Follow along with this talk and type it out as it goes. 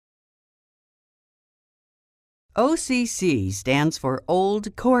OCC stands for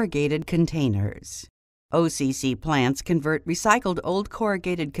Old Corrugated Containers. OCC plants convert recycled old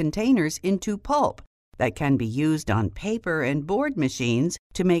corrugated containers into pulp that can be used on paper and board machines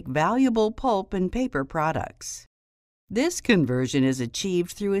to make valuable pulp and paper products. This conversion is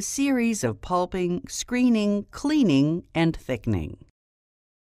achieved through a series of pulping, screening, cleaning, and thickening.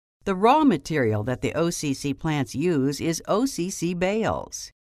 The raw material that the OCC plants use is OCC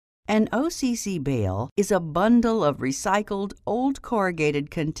bales. An OCC bale is a bundle of recycled old corrugated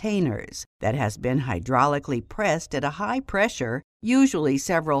containers that has been hydraulically pressed at a high pressure, usually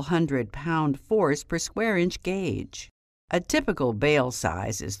several hundred-pound force per square inch gauge. A typical bale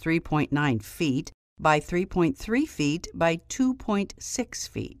size is 3.9 feet by 3.3 feet by 2.6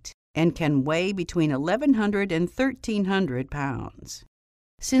 feet and can weigh between 1,100 and 1,300 pounds.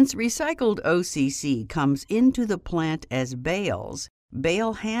 Since recycled OCC comes into the plant as bales,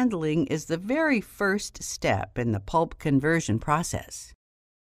 bale handling is the very first step in the pulp conversion process.